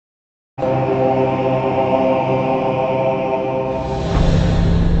Take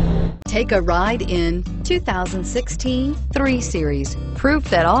a ride in 2016 3 Series. Proof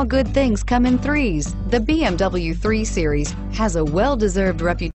that all good things come in threes. The BMW 3 Series has a well-deserved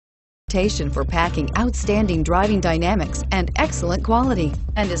reputation for packing outstanding driving dynamics and excellent quality,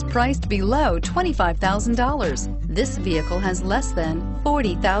 and is priced below $25,000. This vehicle has less than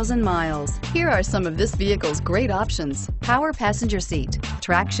 40,000 miles. Here are some of this vehicle's great options: power passenger seat,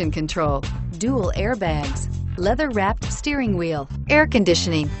 traction control, dual airbags, leather-wrapped steering wheel, air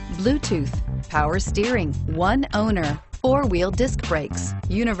conditioning, Bluetooth, power steering, one owner, 4-wheel disc brakes,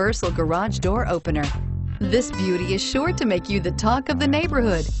 universal garage door opener. This beauty is sure to make you the talk of the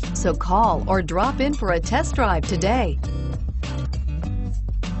neighborhood, so call or drop in for a test drive today.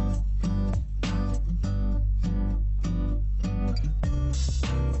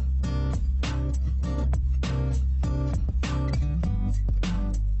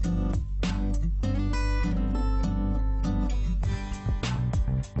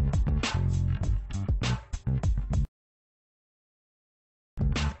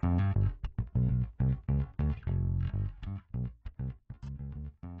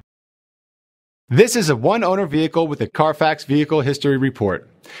 This is a one-owner vehicle with a CARFAX Vehicle History Report.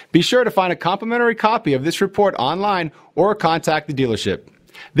 Be sure to find a complimentary copy of this report online or contact the dealership.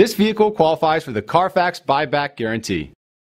 This vehicle qualifies for the CARFAX Buyback Guarantee.